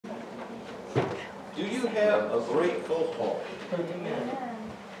Do you have a grateful heart? Amen.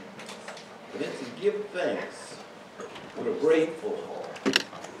 But it's to give thanks with a grateful heart.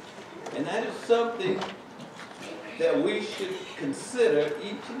 And that is something that we should consider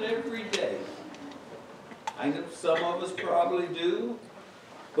each and every day. I know some of us probably do,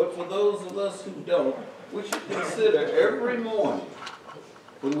 but for those of us who don't, we should consider every morning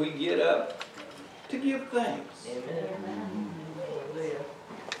when we get up to give thanks. Amen.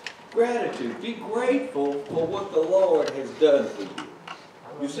 Gratitude. Be grateful for what the Lord has done for you.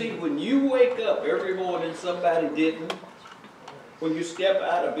 You see, when you wake up every morning, somebody didn't. When you step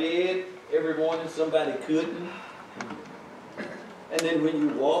out of bed every morning, somebody couldn't. And then when you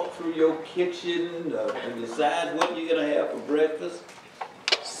walk through your kitchen and decide what you're going to have for breakfast,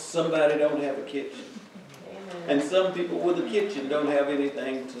 somebody don't have a kitchen. And some people with a kitchen don't have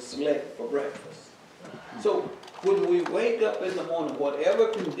anything to select for breakfast. So when we wake up in the morning, whatever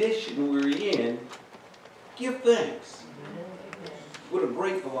condition we're in, give thanks. With a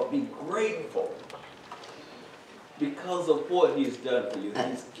grateful heart, be grateful because of what He's done for you.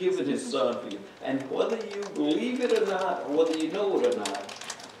 He's given His Son for you. And whether you believe it or not, or whether you know it or not,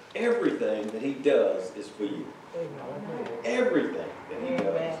 everything that He does is for you. Everything that He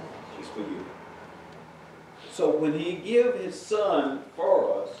does is for you. So when He gave His Son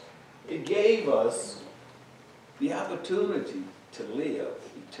for us, it gave us the opportunity to live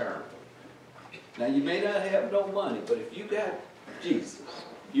eternally. Now you may not have no money, but if you got Jesus,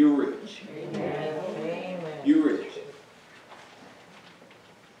 you're rich. Amen. You're rich.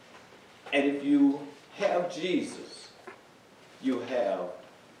 And if you have Jesus, you have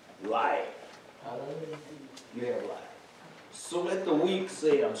life. You have life. So let the weak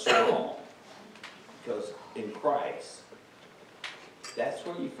say, I'm strong. Because in Christ, that's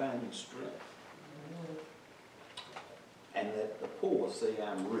where you find your strength. And let the poor say,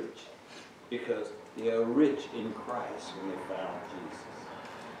 I'm rich. Because they are rich in Christ when they found Jesus.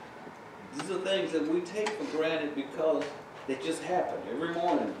 These are things that we take for granted because they just happen. Every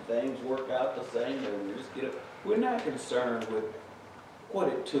morning things work out the same way. We just get up. We're not concerned with what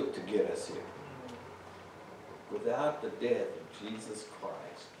it took to get us here. Without the death of Jesus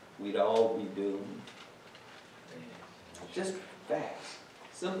Christ, we'd all be doomed. Just facts.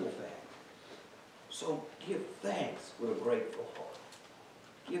 Simple facts. So give thanks with a grateful heart.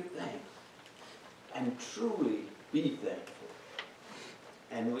 Give thanks. And truly be thankful.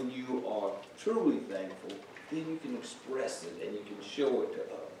 And when you are truly thankful, then you can express it and you can show it to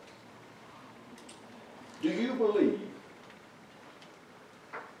others. Do you believe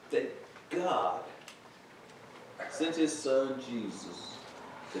that God sent His Son Jesus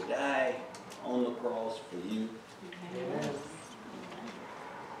to die on the cross for you? Yes.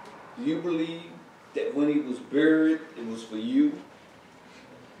 Do you believe that when He was buried, it was for you?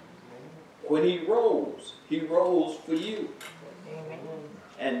 When He rose for you. Amen.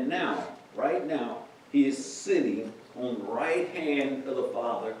 And now, right now, He is sitting on the right hand of the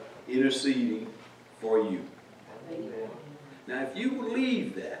Father, interceding for you. Amen. Now, if you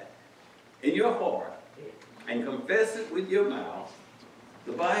believe that in your heart and confess it with your mouth,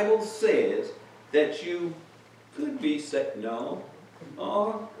 the Bible says that you could be saved. No.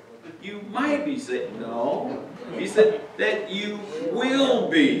 Or you might be saved. No. He said that you will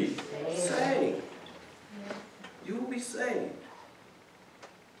be saved. You will be saved.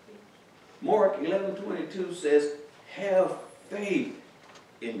 Mark 11:22 says, have faith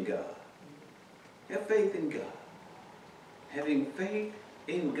in God. Have faith in God. Having faith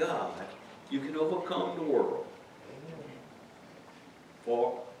in God, you can overcome the world.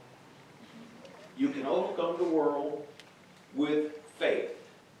 For you can overcome the world with faith.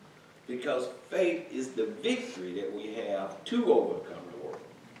 Because faith is the victory that we have to overcome the world.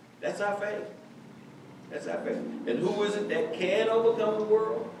 That's our faith. That's our faith. And who is it that can overcome the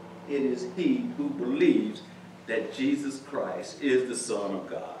world? It is he who believes that Jesus Christ is the Son of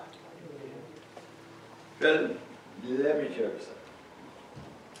God. Let me show you something.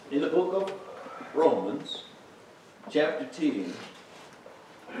 In the book of Romans, chapter 10,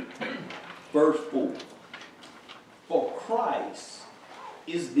 verse 4. For Christ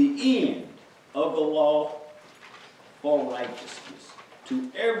is the end of the law for righteousness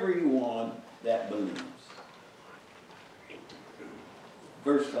to everyone that believes.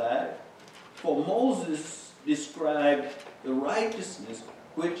 Verse 5, for Moses described the righteousness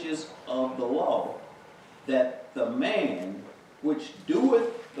which is of the law, that the man which doeth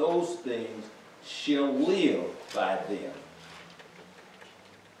those things shall live by them.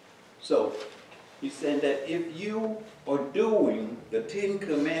 So, he said that if you are doing the 10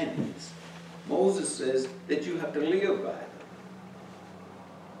 Commandments, Moses says that you have to live by them.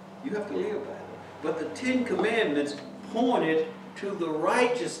 You have to live by them. But the 10 Commandments pointed to the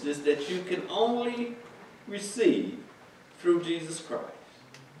righteousness that you can only receive through Jesus Christ.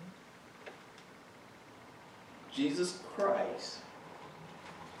 Jesus Christ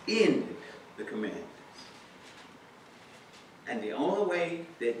ended the commandments. And the only way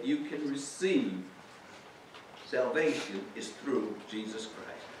that you can receive salvation is through Jesus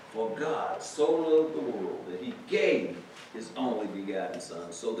Christ. For God so loved the world that he gave his only begotten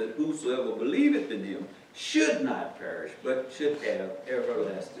Son, so that whosoever believeth in him should not perish, but should have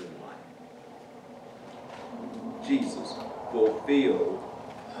everlasting life. Jesus fulfilled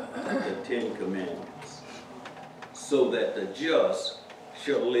the 10 Commandments, so that the just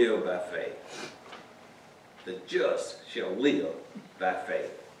shall live by faith. The just shall live by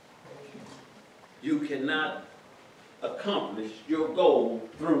faith. You cannot accomplish your goal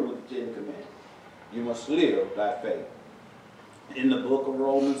through the 10 Commandments. You must live by faith. In the book of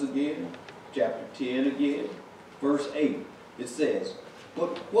Romans again, chapter 10 again, verse 8, it says,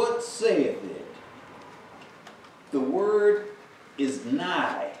 "But what saith it? The word is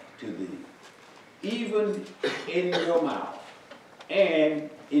nigh to thee, even in your mouth and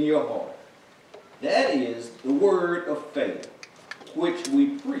in your heart." That is the word of faith, which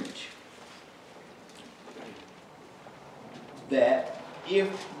we preach. That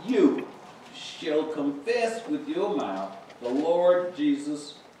if you shall confess with your mouth the Lord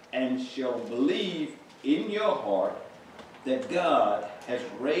Jesus, and shall believe in your heart that God has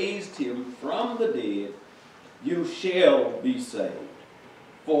raised him from the dead, you shall be saved.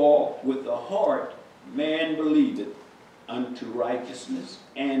 For with the heart man believeth unto righteousness,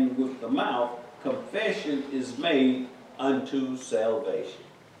 and with the mouth confession is made unto salvation.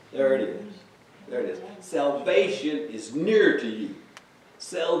 There it is. There it is. Salvation is near to you.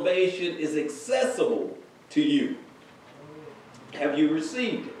 Salvation is accessible to you. Have you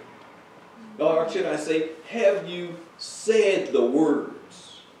received it? Or should I say, have you said the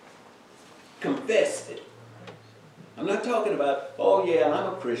words? Confessed it? I'm not talking about, oh yeah,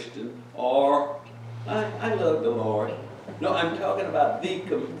 I'm a Christian, or I love the Lord. No, I'm talking about the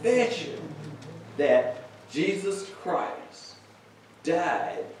confession that Jesus Christ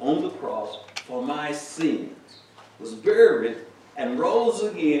died on the cross for my sins, was buried, and rose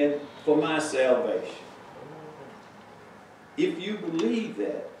again for my salvation. If you believe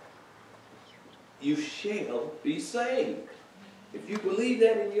that, you shall be saved. If you believe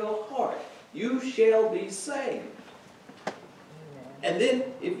that in your heart, you shall be saved. And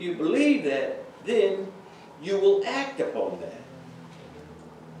then, if you believe that, then you will act upon that.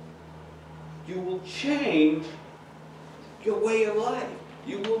 You will change your way of life.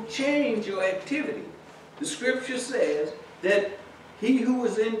 You will change your activity. The scripture says that he who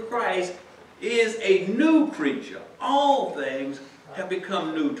is in Christ is a new creature. All things have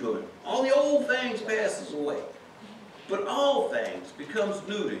become new to him. All the old things passes away. But all things becomes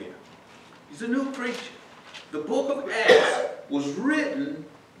new to him. He's a new creature. The book of Acts was written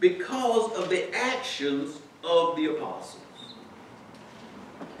because of the actions of the apostles.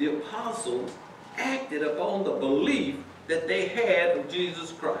 The apostles acted upon the belief that they had of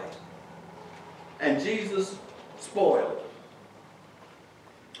Jesus Christ. And Jesus spoiled them.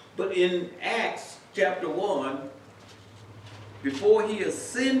 But in Acts chapter 1, before he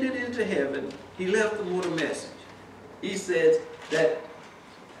ascended into heaven, he left them with a message. He says that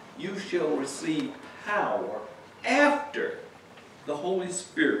you shall receive power after the Holy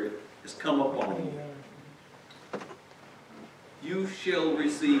Spirit has come upon you. You shall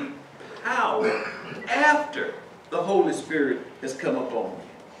receive power after the Holy Spirit has come upon you.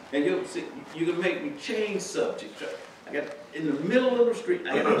 And you'll see, you're going to make me change subject. I got in the middle of the street,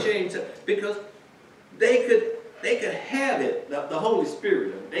 I got to change subject because they could have it, the Holy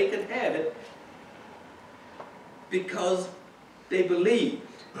Spirit, they could have it because they believed.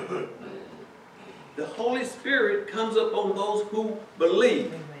 The Holy Spirit comes upon those who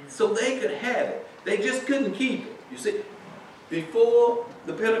believe, so they could have it. They just couldn't keep it. You see, before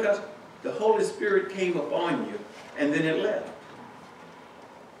the Pentecost, the Holy Spirit came upon you, and then it left.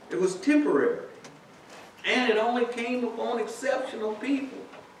 It was temporary. And it only came upon exceptional people.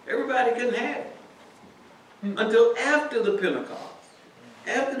 Everybody couldn't have it. Until after the Pentecost.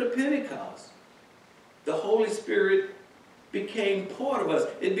 After the Pentecost, the Holy Spirit became part of us.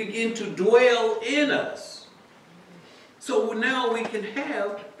 It began to dwell in us. So now we can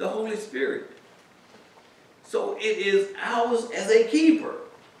have the Holy Spirit. So it is ours as a keeper.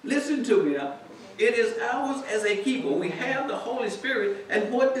 Listen to me now. It is ours as a keeper. We have the Holy Spirit.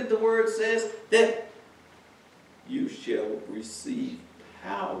 And what did the word say? That you shall receive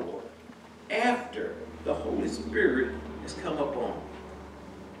power after the Holy Spirit has come upon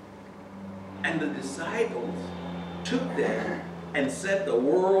you. And the disciples took that and set the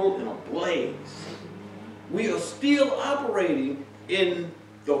world in a blaze. We are still operating in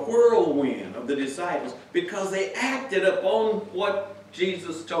the whirlwind of the disciples because they acted upon what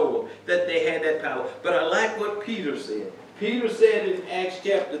Jesus told them, that they had that power. But I like what Peter said. Peter said in Acts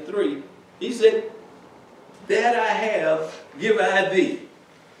chapter 3, he said, that I have, give I thee.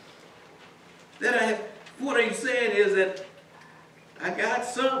 That I have, what he's saying is that I got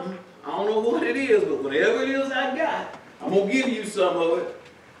something, I don't know what it is, but whatever it is I got, I'm going to give you some of it.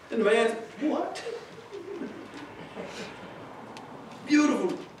 And the man said, what?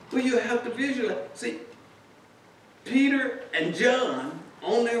 Beautiful. Well, you have to visualize. See, Peter and John,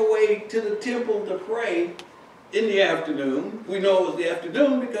 on their way to the temple to pray in the afternoon. We know it was the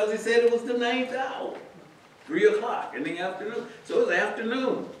afternoon because he said it was the 9th hour. 3 o'clock in the afternoon. So it was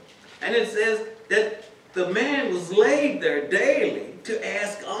afternoon. And it says that the man was laid there daily to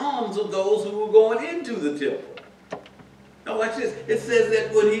ask alms of those who were going into the temple. Now watch this. It says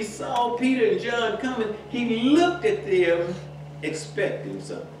that when he saw Peter and John coming, he looked at them expecting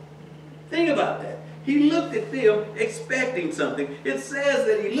something. Think about that. He looked at them expecting something. It says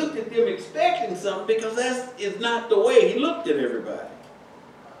that he looked at them expecting something because that is not the way he looked at everybody.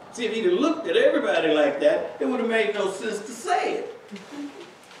 See, if he'd have looked at everybody like that, it would have made no sense to say it.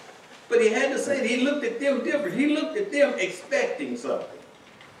 But he had to say that he looked at them different. He looked at them expecting something.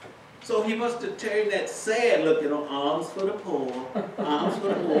 So he must have turned that sad look, alms for the poor, alms for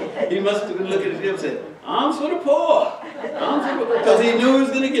the poor. He must have been looking at them and said, alms for the poor, alms for the poor. Because he knew he was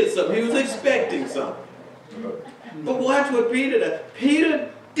going to get something. He was expecting something. But watch what Peter does.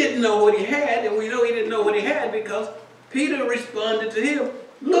 Peter didn't know what he had, and we know he didn't know what he had because Peter responded to him,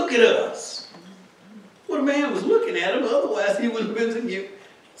 look at us. Well, the man was looking at him, otherwise he wouldn't have been you.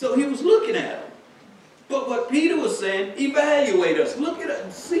 So he was looking at him. But what Peter was saying, evaluate us. Look at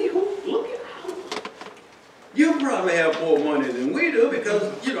us. See who? Look at us. You probably have more money than we do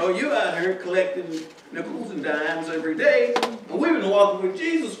because, you're out here collecting nickels and dimes every day. And we've been walking with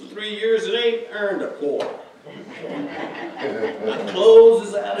Jesus for 3 years and ain't earned a quarter. Our clothes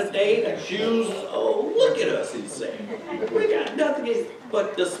is out of date. Our shoes is old. Look at us, he's saying. We got nothing against.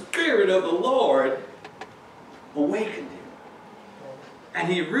 But the Spirit of the Lord awakened him. And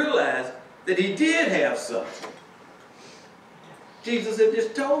he realized that he did have something. Jesus had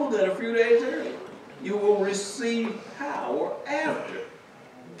just told that a few days earlier. You will receive power after.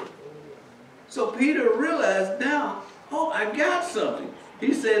 So Peter realized now, oh, I got something.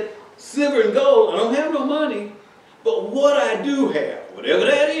 He said, silver and gold, I don't have no money, but what I do have, whatever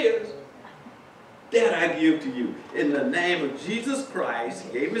that is, that I give to you. In the name of Jesus Christ,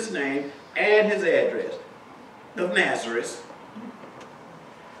 he gave him his name and his address of Nazareth.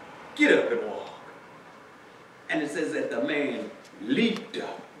 Get up and walk. And it says that the man leaped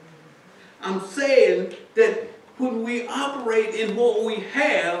up. I'm saying that when we operate in what we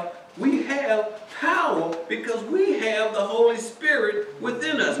have power because we have the Holy Spirit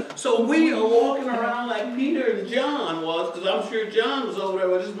within us. So we are walking around like Peter and John was, because I'm sure John was over there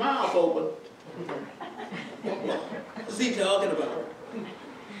with his mouth open. What's he talking about?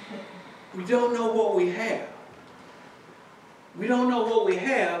 We don't know what we have. We don't know what we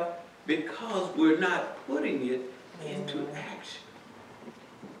have because we're not putting it into action.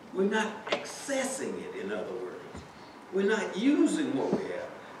 We're not accessing it, in other words. We're not using what we have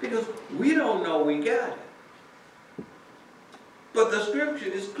because we don't know we got it. But the scripture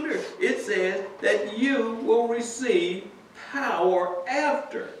is clear. It says that you will receive power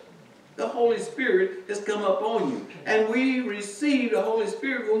after the Holy Spirit has come upon you. And we receive the Holy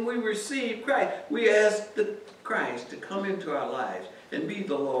Spirit when we receive Christ. We ask Christ to come into our lives and be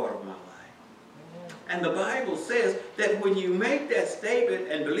the Lord of my life. And the Bible says that when you make that statement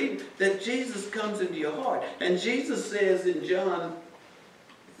and believe that Jesus comes into your heart. And Jesus says in John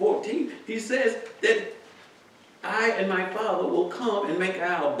 14, he says that I and my Father will come and make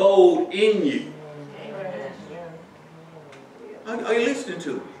our abode in you. Are you listening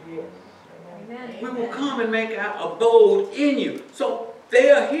to me? We will come and make our abode in you. So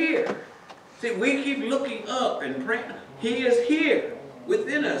they are here. See, we keep looking up and praying. He is here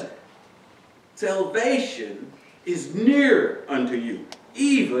within us. Salvation is near unto you,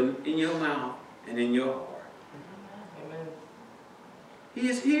 even in your mouth and in your heart. Amen. He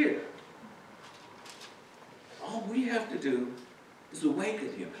is here. All we have to do is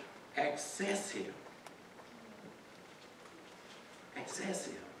awaken him, access him. Access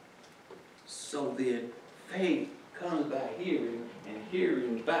him. So then faith comes by hearing, and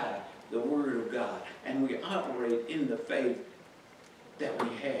hearing by the Word of God. And we operate in the faith that we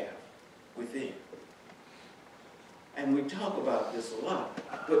have within. And we talk about this a lot.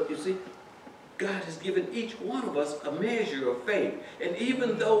 But you see, God has given each one of us a measure of faith. And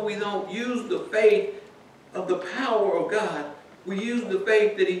even though we don't use the faith of the power of God, we use the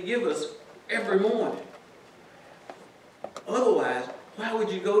faith that He gives us every morning. Otherwise, why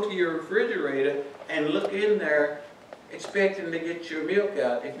would you go to your refrigerator and look in there expecting to get your milk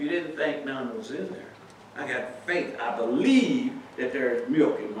out if you didn't think none was in there? I got faith. I believe that there's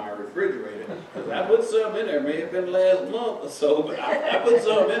milk in my refrigerator. Because I put some in there. May have been last month or so, but I put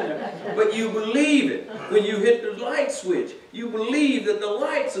some in there. But you believe it. When you hit the light switch, you believe that the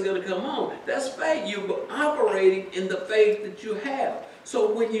lights are going to come on. That's faith. You're operating in the faith that you have.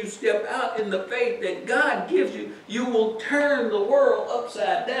 So when you step out in the faith that God gives you, you will turn the world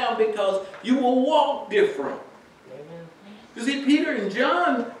upside down because you will walk different. You see, Peter and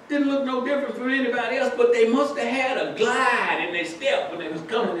John didn't look no different from anybody else, but they must have had a glide in their step when they was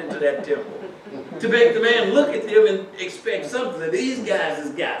coming into that temple. To make the man look at them and expect something. These guys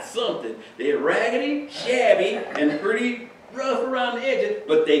has got something. They're raggedy, shabby, and pretty rough around the edges,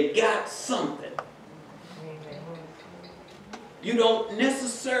 but they got something. You don't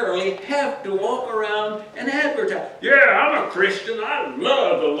necessarily have to walk around and advertise. Yeah, I'm a Christian. I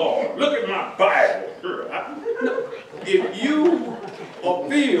love the Lord. Look at my Bible. No. If you are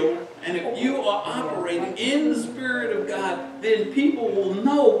filled and if you are operating in the Spirit of God, then people will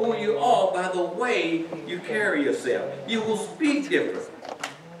know who you are by the way you carry yourself. You will speak different.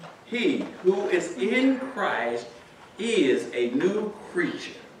 He who is in Christ is a new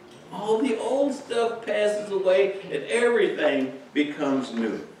creature. All the old stuff passes away and everything becomes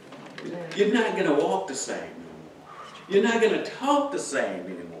new. You're not going to walk the same anymore. You're not going to talk the same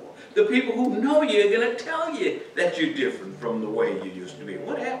anymore. The people who know you are going to tell you that you're different from the way you used to be.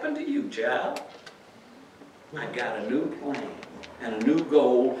 What happened to you, child? I got a new plan and a new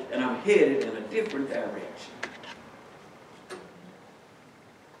goal, and I'm headed in a different direction.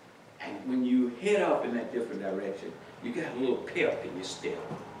 And when you head off in that different direction, you got a little pep in your step.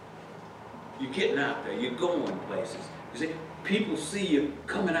 You're getting out there. You're going places. You see, people see you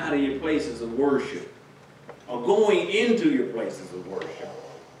coming out of your places of worship or going into your places of worship.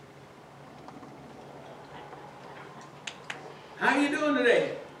 How you doing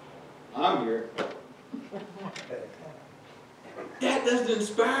today? I'm here. That doesn't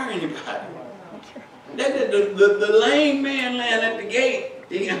inspire anybody. The lame man laying at the gate,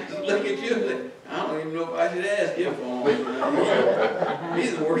 he got to look at you and say, I don't even know if I should ask him for him.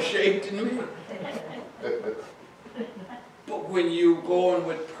 He's in worse shape than me. But when you're going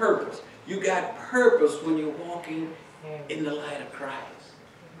with purpose, you got purpose when you're walking in the light of Christ.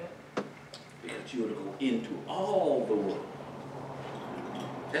 Because you're to go into all the world.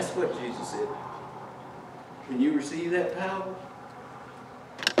 That's what Jesus said. When you receive that power,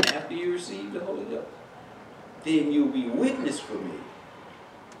 after you receive the Holy Ghost, then you'll be witness for me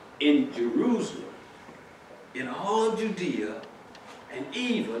in Jerusalem, in all of Judea, and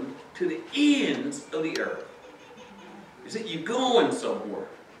even to the ends of the earth. You see, you're going somewhere.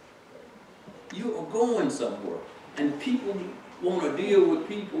 You are going somewhere. And people want to deal with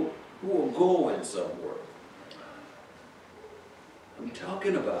people who are going somewhere. I'm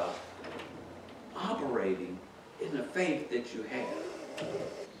talking about operating in the faith that you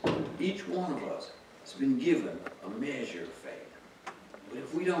have. Each one of us has been given a measure of faith. But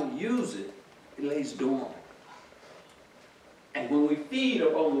if we don't use it, it lays dormant. And when we feed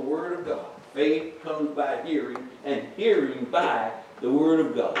upon the Word of God, faith comes by hearing, and hearing by the Word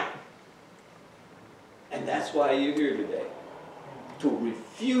of God. And that's why you're here today. To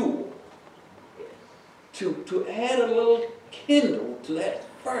refuel. To add a little kindle to that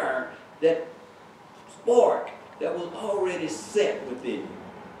fire, that spark that was already set within you.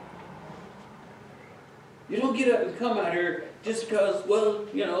 You don't get up and come out here just because, well,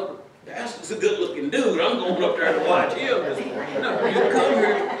 you know, the pastor's a good-looking dude. I'm going up there to watch him. No, you come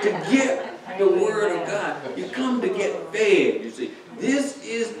here to get the Word of God. You come to get fed, you see. This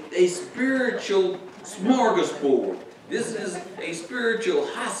is a spiritual smorgasbord. This is a spiritual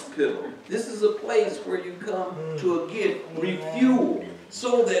hospital. This is a place where you come to get refuel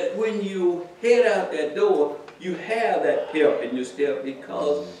so that when you head out that door, you have that pep in your step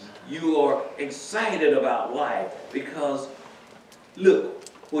because you are excited about life because look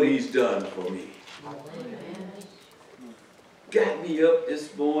what He's done for me. Got me up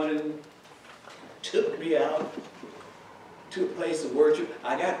this morning, took me out to a place of worship.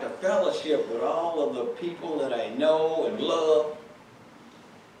 I got to fellowship with all of the people that I know and love.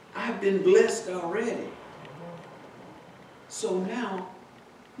 I've been blessed already. So now,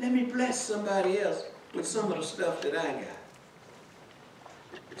 let me bless somebody else with some of the stuff that I got.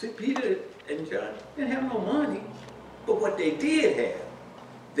 See, Peter and John didn't have no money, but what they did have,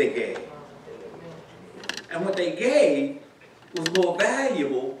 they gave. And what they gave was more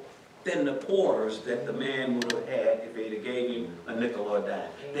valuable than the quarters that the man would have had if they'd have gave him a nickel or a dime.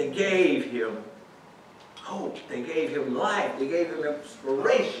 They gave him hope. They gave him life. They gave him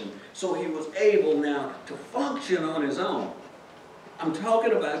inspiration. So he was able now to function on his own. I'm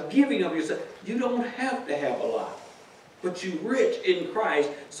talking about giving of yourself. You don't have to have a lot, but you're rich in Christ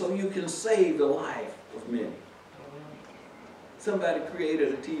so you can save the life of many. Somebody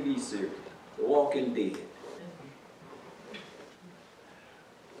created a TV series, The Walking Dead.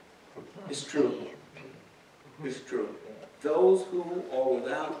 It's true. It's true. Those who are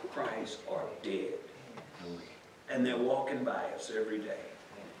without Christ are dead. And they're walking by us every day.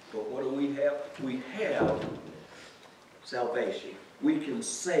 But what do we have? We have salvation. We can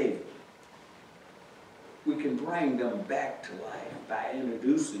save them. We can bring them back to life by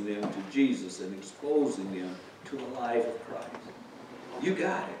introducing them to Jesus and exposing them to a life of Christ. You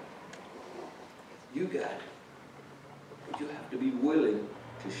got it. You got it. But you have to be willing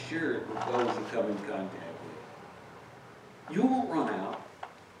to share it with those you come in contact with. You won't run out.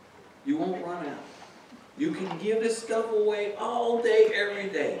 You won't run out. You can give this stuff away all day, every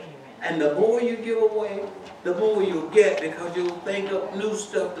day. And the more you give away, the more you'll get, because you'll think of new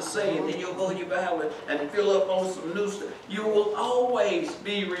stuff to say, and then you'll go to your Bible and fill up on some new stuff. You will always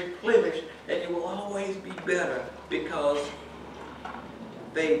be replenished, and you will always be better, because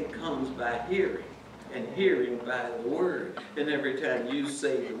faith comes by hearing, and hearing by the Word. And every time you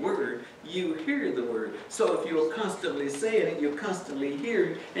say the Word, you hear the Word. So if you're constantly saying it, you're constantly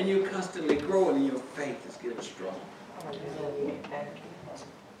hearing, and you're constantly growing, and your faith is getting strong.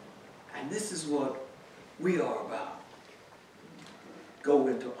 And this is what we are about. Go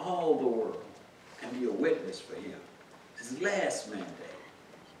into all the world and be a witness for Him. His last mandate.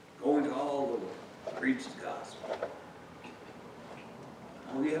 Go into all the world. Preach the gospel.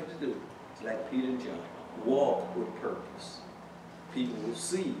 All you have to do is, like Peter and John, walk with purpose. People will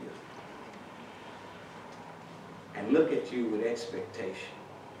see you and look at you with expectation.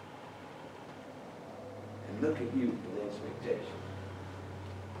 And look at you with expectation.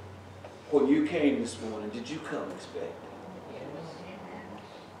 When you came this morning, did you come expecting?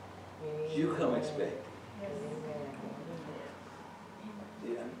 Did you come expecting?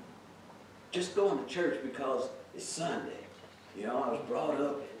 Yeah. Just going to church because it's Sunday. You know, I was brought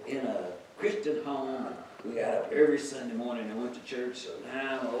up in a Christian home. We got up every Sunday morning and went to church. So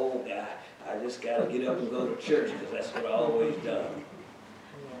now I'm an old guy. I just got to get up and go to church because that's what I always done.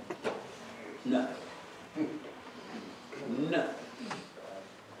 Nothing. Nothing.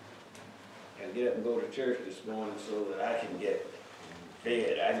 I get up and go to church this morning so that I can get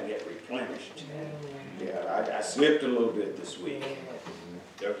fed, I can get replenished. Yeah, I slipped a little bit this week.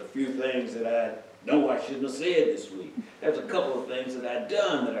 There's a few things that I know I shouldn't have said this week. There's a couple of things that I've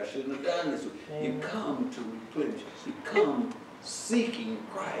done that I shouldn't have done this week. You come to replenish. You come seeking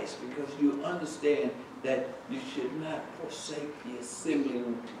Christ because you understand that you should not forsake the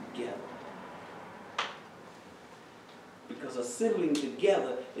assembling together. Because assembling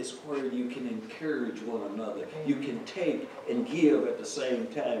together is where you can encourage one another. You can take and give at the same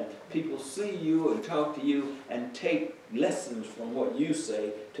time. People see you and talk to you and take lessons from what you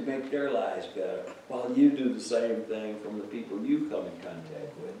say to make their lives better, while you do the same thing from the people you come in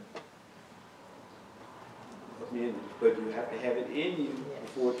contact with. But you have to have it in you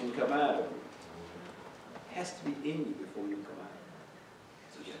before it can come out of you. It has to be in you before you come out.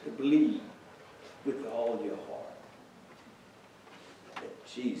 So you have to believe with all your heart that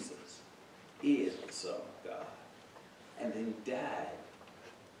Jesus is the Son of God, and that He died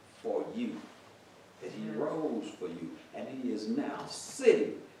for you, that He rose for you, and He is now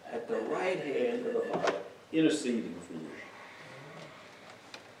sitting at the right hand of the Father, interceding for you.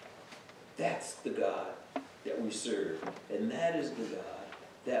 That's the God that we serve, and that is the God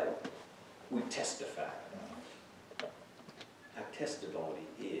that we testify. Our testimony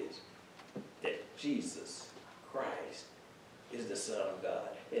is that Jesus Christ is the Son of God,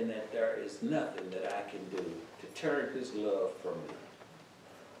 and that there is nothing that I can do to turn His love from me.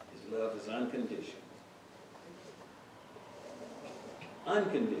 His love is unconditional.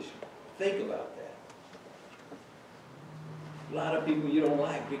 Unconditional. Think about that. A lot of people you don't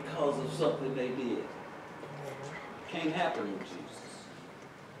like because of something they did. Can't happen with Jesus.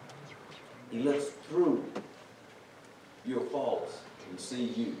 He looks through your faults and see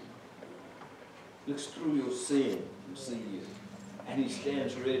you. Looks through your sin and see you. And He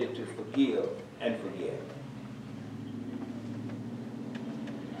stands ready to forgive and forget.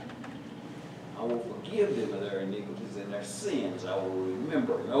 I will forgive them of their iniquities and their sins. I will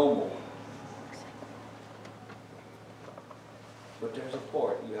remember no more. But there's a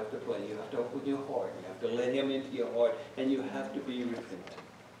part you have to play. You have to open your heart. You have to let him into your heart, and you have to be repentant.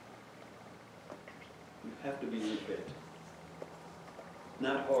 You have to be repentant.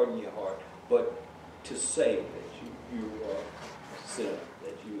 Not harden your heart, but to say that you are a sinner,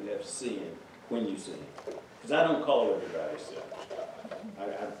 that you have sinned when you sin. Because I don't call everybody sinners.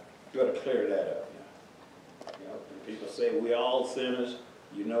 I've got to clear that up now. You know, when people say we all sinners,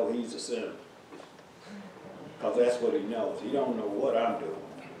 you know he's a sinner. Because that's what he knows. He don't know what I'm doing.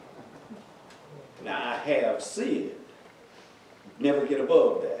 Now I have sinned. Never get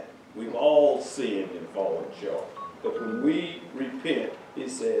above that. We've all sinned and fallen short. But when we repent, it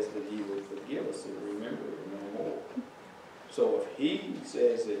says that he will forgive us and remember it no more. So if he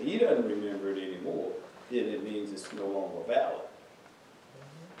says that he doesn't remember it anymore, then it means it's no longer valid.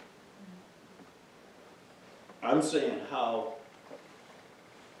 I'm saying how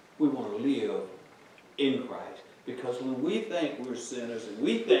we want to live in Christ. Because when we think we're sinners and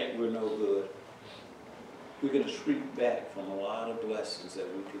we think we're no good, we're going to shrink back from a lot of blessings that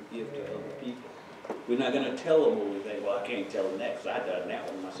we could give to other people. We're not going to tell them when we think, well, I can't tell them that because I done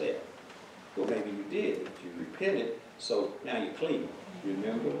that one myself. Well, maybe you did, but you repented, so now you're clean.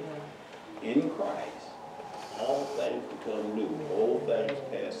 Remember, in Christ, all things become new. Old things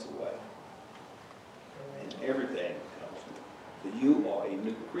pass away. And everything becomes new. But you are a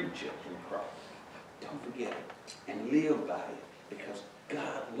new creature in Christ. Don't forget it. And live by it. Because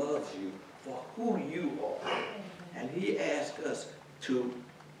God loves you for who you are. And he asks us to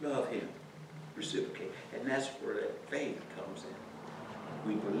love him. Reciprocate. And that's where that faith comes in.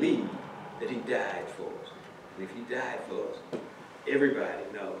 We believe that he died for us. And if he died for us, everybody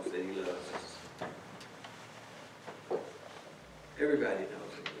knows that he loves us. Everybody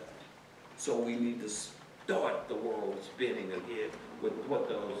knows that he loves us. So we need to start the world spinning again with what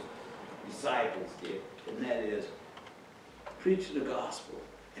those disciples did. And that is preaching the gospel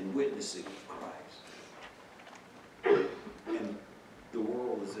and witnessing Christ. And the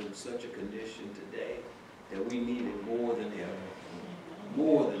world is in such a condition today that we need it more than ever.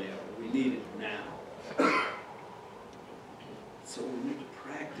 More than ever. We need it now. So we need to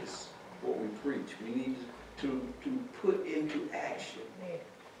practice what we preach. We need to put into action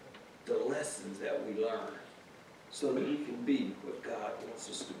the lessons that we learn so that we can be what God wants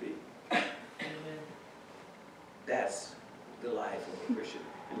us to be. That's the life of a Christian.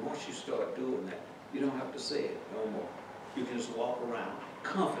 And once you start doing that, you don't have to say it no more. You can just walk around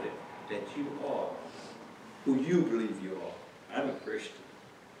confident that you are who you believe you are. I'm a Christian.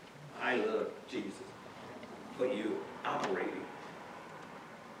 I love Jesus. But you're operating.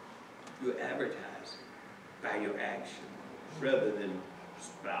 You're advertising by your action rather than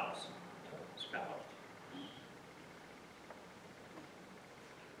spouse.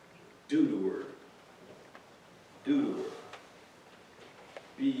 Do the word. Do the word.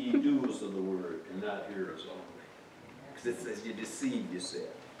 Be ye doers of the word and not hearers only. Because it says you deceive yourself.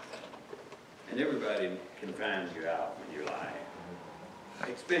 And everybody can find you out when you're lying.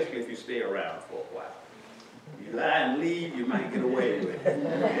 Especially if you stay around for a while. You lie and leave, you might get away with it.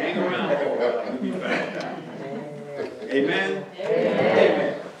 Hang around for a while, you'll be found out. Amen?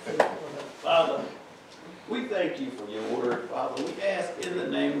 Amen. Father, we thank you for your word, Father. We ask in the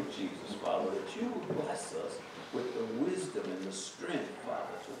name of Jesus, Father, that you will bless us with the wisdom and the strength,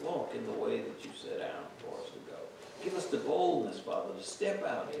 Father, to walk in the way that you set out for us to go. Give us the boldness, Father, to step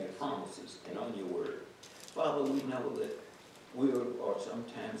out in your promises and on your word. Father, we know that we are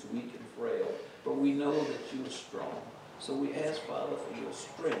sometimes weak and frail, but we know that you are strong. So we ask, Father, for your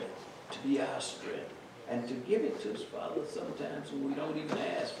strength to be our strength and to give it to us, Father, sometimes when we don't even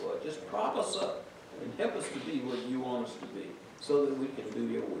ask for it. Just prop us up and help us to be what you want us to be so that we can do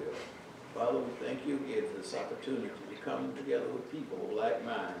your will. Father, we thank you again for this opportunity to come together with people of like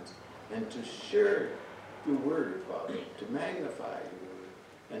minds and to share your word, Father, to magnify your word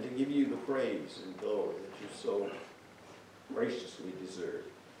and to give you the praise and glory that you so graciously deserve.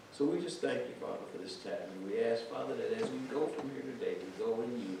 So we just thank you, Father, for this time. And we ask, Father, that as we go from here today, we go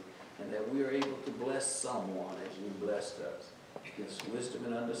in you, and that we are able to bless someone as you blessed us. Give us wisdom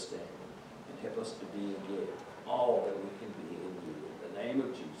and understanding, and help us to be again all that we can be in you. In the name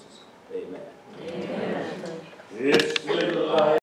of Jesus, amen. Amen. This little life.